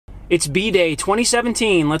It's bee day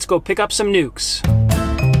 2017. Let's go pick up some nukes.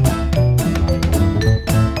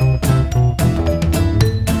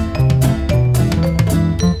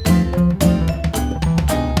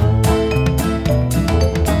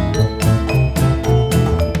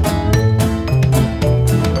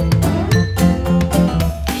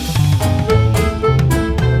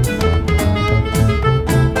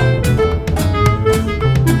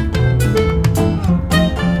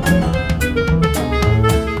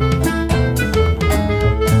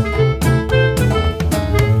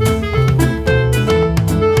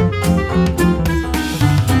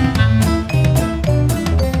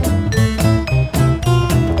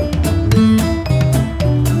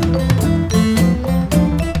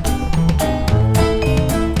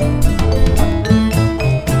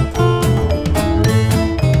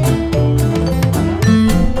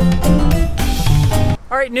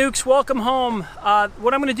 Alright nukes, welcome home.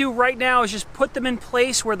 What I'm going to do right now is just put them in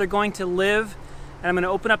place where they're going to live, and I'm going to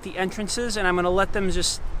open up the entrances and I'm going to let them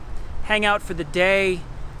just hang out for the day,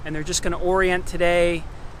 and they're just going to orient today.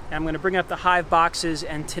 And I'm going to bring up the hive boxes,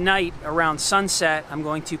 and tonight around sunset I'm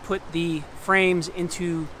going to put the frames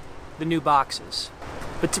into the new boxes.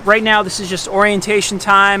 But right now this is just orientation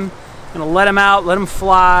time. I'm going to let them out, let them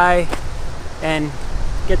fly, and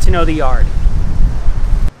get to know the yard.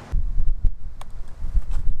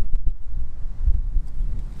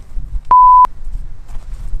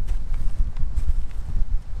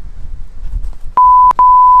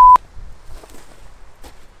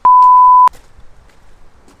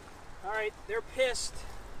 They're pissed.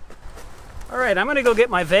 All right, I'm gonna go get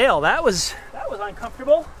my veil. That was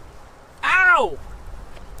uncomfortable. Ow!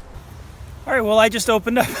 All right, well, I just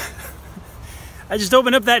opened up that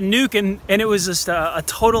nuke, and it was just a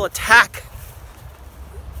total attack.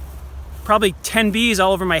 Probably 10 bees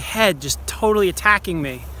all over my head, just totally attacking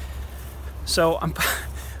me. So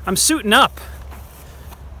I'm suiting up.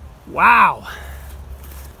 Wow.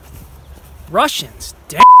 Russians,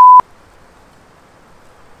 damn.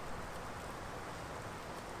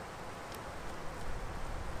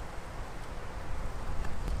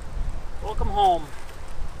 Welcome home.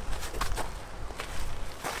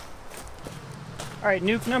 All right,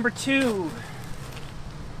 nuke number 2.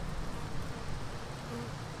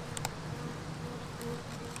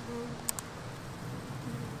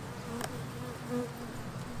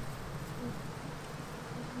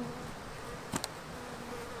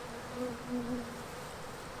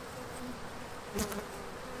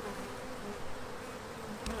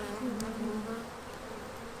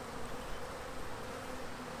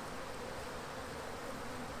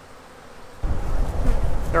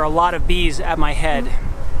 There are a lot of bees at my head.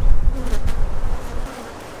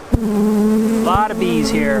 A lot of bees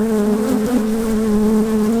here.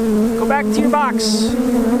 Go back to your box.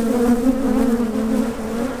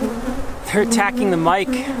 They're attacking the mic.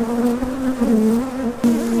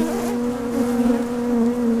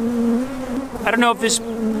 I don't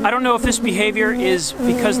know if this behavior is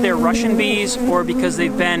because they're Russian bees or because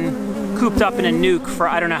they've been cooped up in a nuke for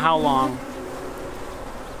I don't know how long.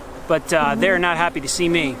 But they're not happy to see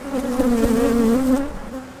me.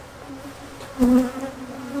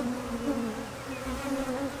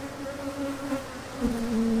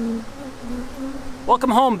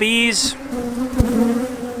 Welcome home, bees.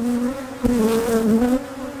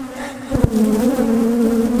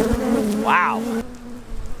 Wow.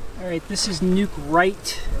 All right, this is nuke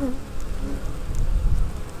right.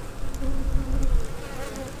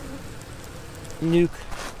 Nuke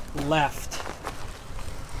left.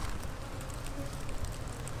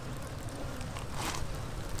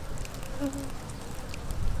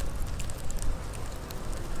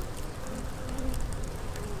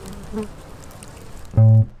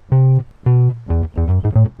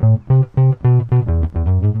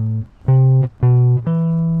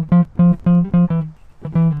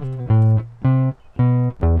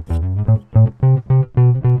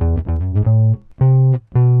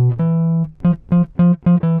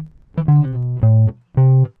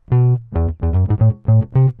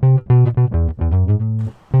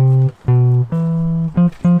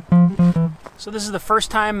 So this is the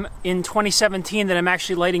first time in 2017 that I'm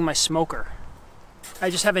actually lighting my smoker.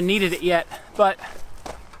 I just haven't needed it yet, but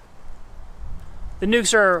the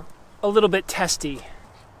nukes are a little bit testy.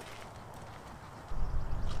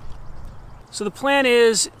 So the plan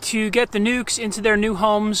is to get the nukes into their new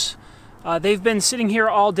homes. They've been sitting here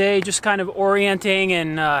all day just kind of orienting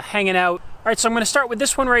and hanging out. All right, so I'm going to start with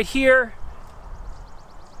this one right here.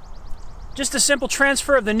 Just a simple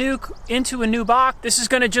transfer of the nuke into a new box. This is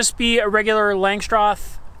going to just be a regular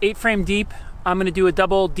Langstroth 8-frame deep. I'm going to do a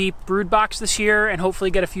double deep brood box this year and hopefully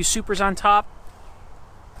get a few supers on top.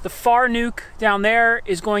 The far nuke down there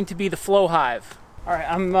is going to be the flow hive. All right,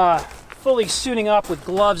 I'm fully suiting up with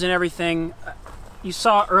gloves and everything. You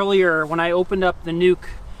saw earlier when I opened up the nuke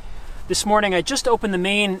this morning, I just opened the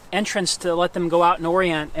main entrance to let them go out and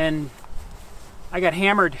orient, and I got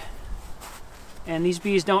hammered. And these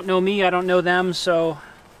bees don't know me, I don't know them, so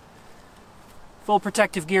full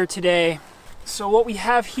protective gear today. So what we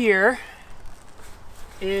have here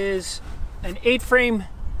is an 8-frame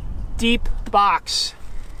deep box,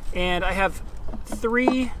 and I have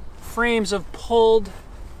 3 frames of pulled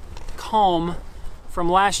comb from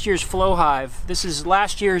last year's flow hive. This is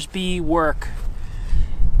last year's bee work,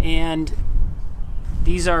 and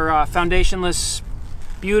these are foundationless,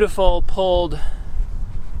 beautiful pulled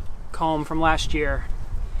comb from last year.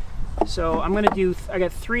 So I'm gonna do, I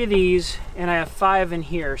got 3 of these and I have 5 in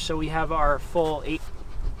here, so we have our full 8.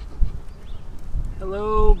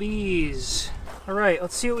 Hello bees. All right,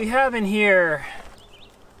 let's see what we have in here.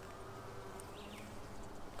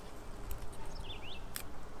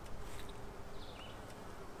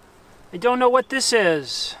 I don't know what this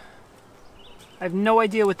is. I have no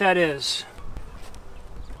idea what that is.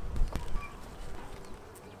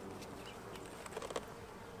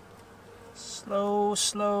 Slow,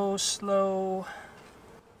 slow, slow.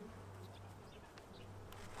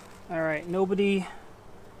 All right, nobody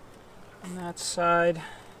on that side.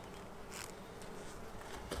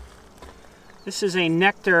 This is a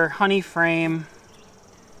nectar honey frame.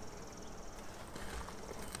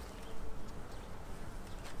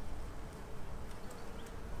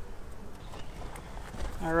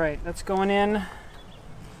 All right, that's going in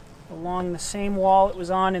along the same wall it was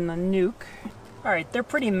on in the nuke. All right, they're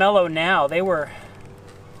pretty mellow now. They were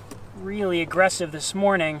really aggressive this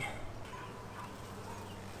morning.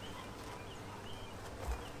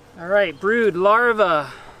 All right, brood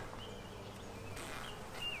larva.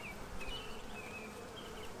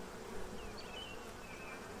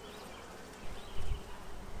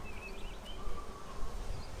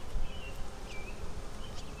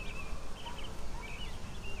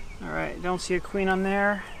 All right, don't see a queen on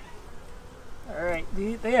there. All right,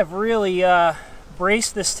 they have really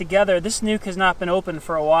braced this together. This nuke has not been open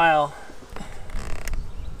for a while.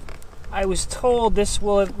 I was told this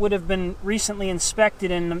would have been recently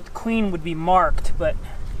inspected and the queen would be marked, but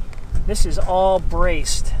this is all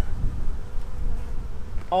braced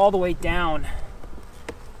all the way down.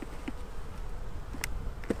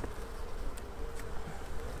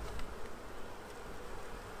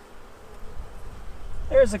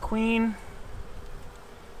 There's the queen.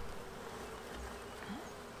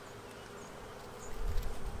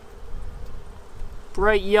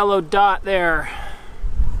 Bright yellow dot there.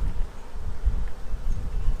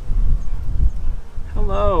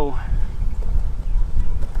 Hello.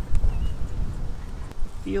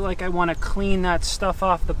 Feel like I want to clean that stuff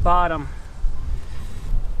off the bottom.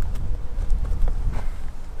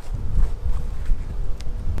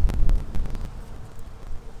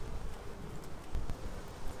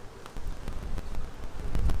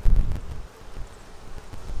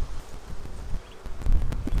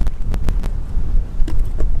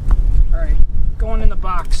 In the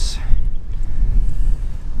box.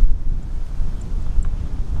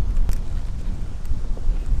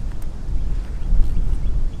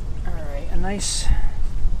 All right, a nice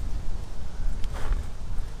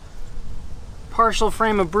partial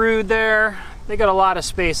frame of brood there. They got a lot of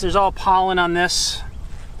space. There's all pollen on this.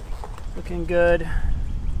 Looking good.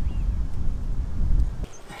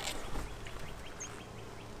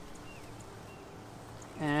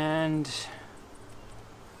 And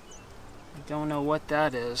don't know what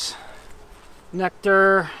that is.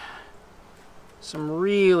 Nectar. Some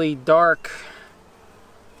really dark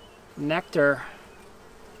nectar.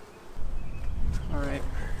 All right.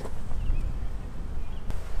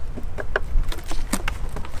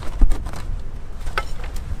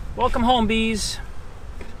 Welcome home, bees.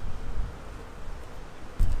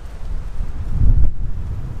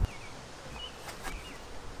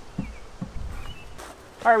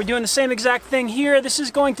 All right, we're doing the same exact thing here. This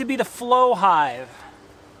is going to be the flow hive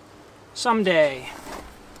someday.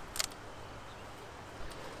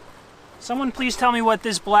 Someone please tell me what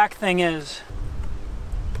this black thing is.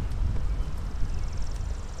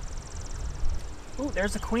 Ooh,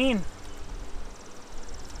 there's the queen.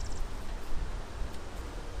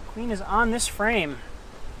 Queen is on this frame.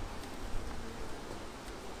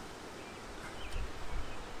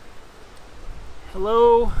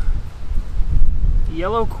 Hello.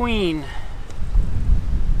 Yellow queen.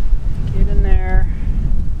 Get in there.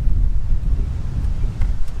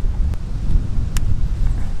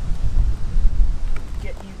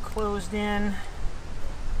 Get you closed in.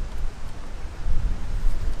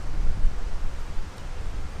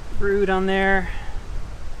 brood on there.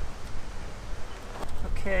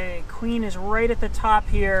 Okay, queen is right at the top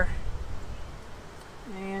here,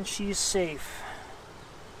 and she's safe.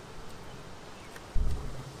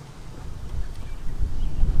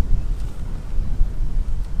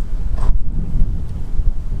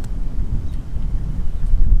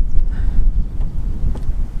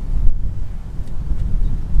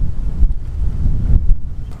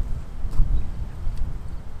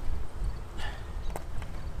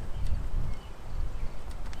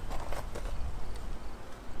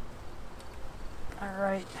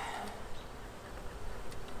 Alright.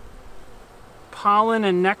 Pollen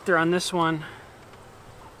and nectar on this one.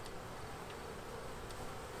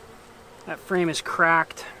 That frame is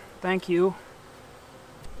cracked. Thank you.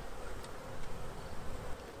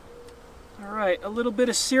 Alright, a little bit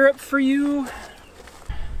of syrup for you.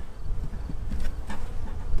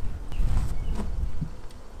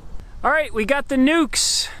 Alright, we got the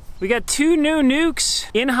nukes. We got 2 new nukes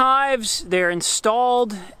in hives. They're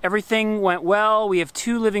installed. Everything went well. We have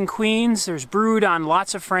 2 living queens. There's brood on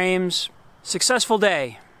lots of frames. Successful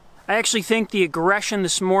day. I actually think the aggression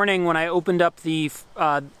this morning when I opened up the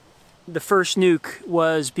first nuke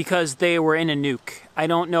was because they were in a nuke. I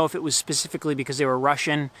don't know if it was specifically because they were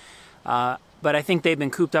Russian, but I think they've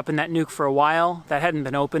been cooped up in that nuke for a while. That hadn't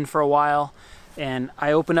been opened for a while, and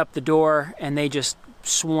I opened up the door and they just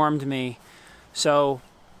swarmed me. So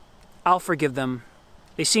I'll forgive them.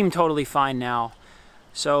 They seem totally fine now.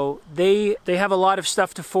 So they have a lot of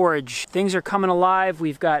stuff to forage. Things are coming alive.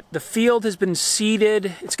 We've got, the field has been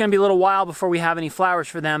seeded. It's going to be a little while before we have any flowers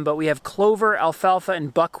for them, but we have clover, alfalfa,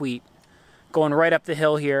 and buckwheat going right up the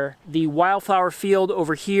hill here. The wildflower field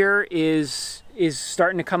over here is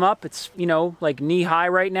starting to come up. It's, you know, like knee-high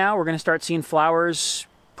right now. We're going to start seeing flowers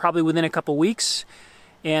probably within a couple weeks.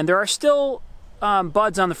 And there are still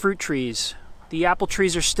buds on the fruit trees. The apple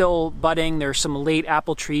trees are still budding. There's some late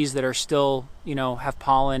apple trees that are still, you know, have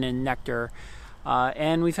pollen and nectar.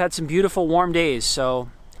 And we've had some beautiful warm days, so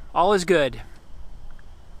all is good.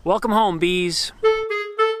 Welcome home, bees.